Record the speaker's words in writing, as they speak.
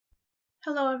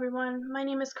Hello everyone, my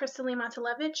name is Crystalie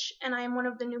Matulewicz and I am one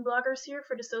of the new bloggers here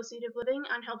for Dissociative Living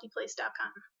on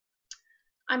HealthyPlace.com.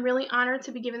 I'm really honored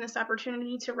to be given this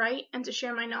opportunity to write and to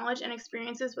share my knowledge and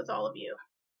experiences with all of you.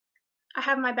 I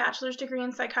have my bachelor's degree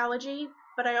in psychology,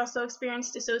 but I also experience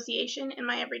dissociation in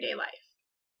my everyday life.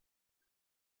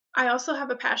 I also have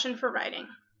a passion for writing.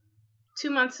 2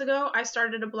 months ago, I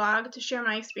started a blog to share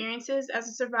my experiences as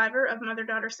a survivor of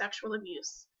mother-daughter sexual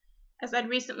abuse, as I'd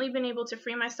recently been able to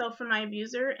free myself from my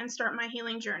abuser and start my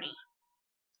healing journey.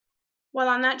 While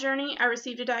on that journey, I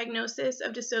received a diagnosis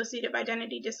of dissociative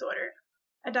identity disorder,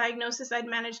 a diagnosis I'd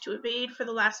managed to evade for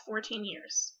the last 14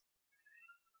 years.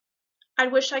 I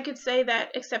wish I could say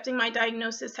that accepting my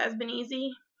diagnosis has been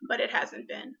easy, but it hasn't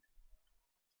been.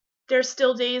 There's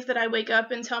still days that I wake up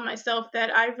and tell myself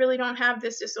that I really don't have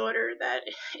this disorder, that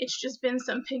it's just been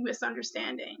some big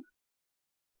misunderstanding.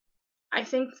 I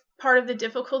think part of the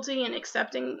difficulty in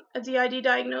accepting a DID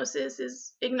diagnosis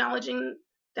is acknowledging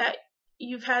that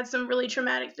you've had some really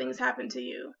traumatic things happen to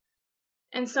you.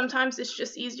 And sometimes it's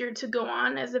just easier to go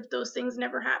on as if those things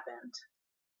never happened.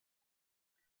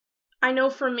 I know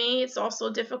for me it's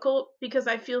also difficult because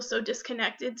I feel so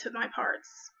disconnected to my parts.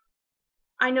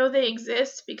 I know they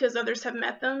exist because others have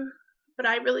met them, but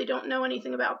I really don't know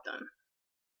anything about them.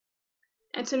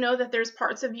 And to know that there's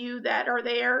parts of you that are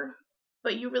there,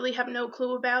 but you really have no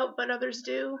clue about, but others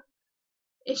do,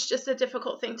 it's just a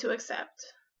difficult thing to accept.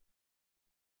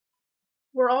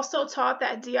 We're also taught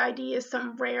that DID is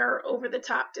some rare,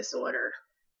 over-the-top disorder,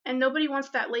 and nobody wants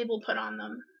that label put on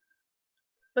them.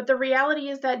 But the reality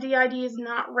is that DID is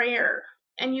not rare,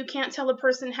 and you can't tell a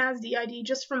person has DID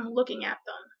just from looking at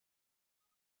them.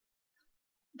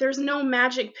 There's no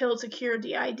magic pill to cure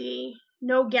DID,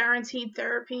 no guaranteed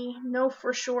therapy, no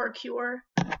for sure cure.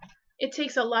 It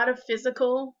takes a lot of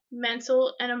physical,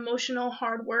 mental, and emotional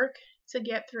hard work to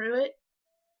get through it,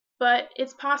 but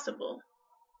it's possible.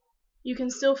 You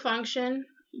can still function,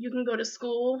 you can go to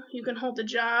school, you can hold a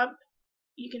job,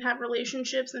 you can have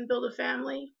relationships and build a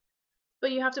family,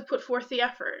 but you have to put forth the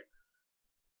effort.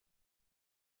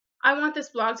 I want this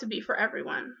blog to be for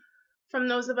everyone, from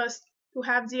those of us who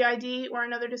have DID or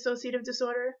another dissociative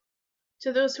disorder,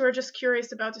 to those who are just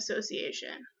curious about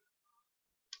dissociation.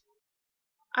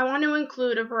 I want to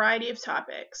include a variety of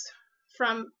topics,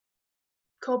 from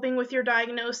coping with your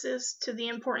diagnosis to the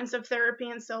importance of therapy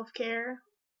and self-care,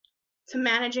 to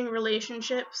managing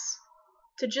relationships,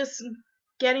 to just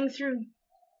getting through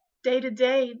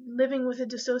day-to-day living with a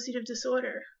dissociative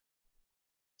disorder.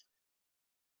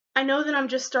 I know that I'm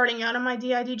just starting out on my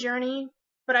DID journey,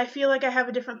 but I feel like I have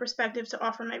a different perspective to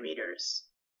offer my readers.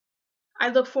 I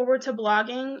look forward to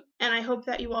blogging, and I hope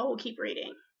that you all will keep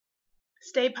reading.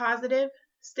 Stay positive,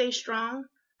 stay strong,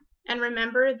 and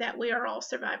remember that we are all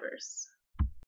survivors.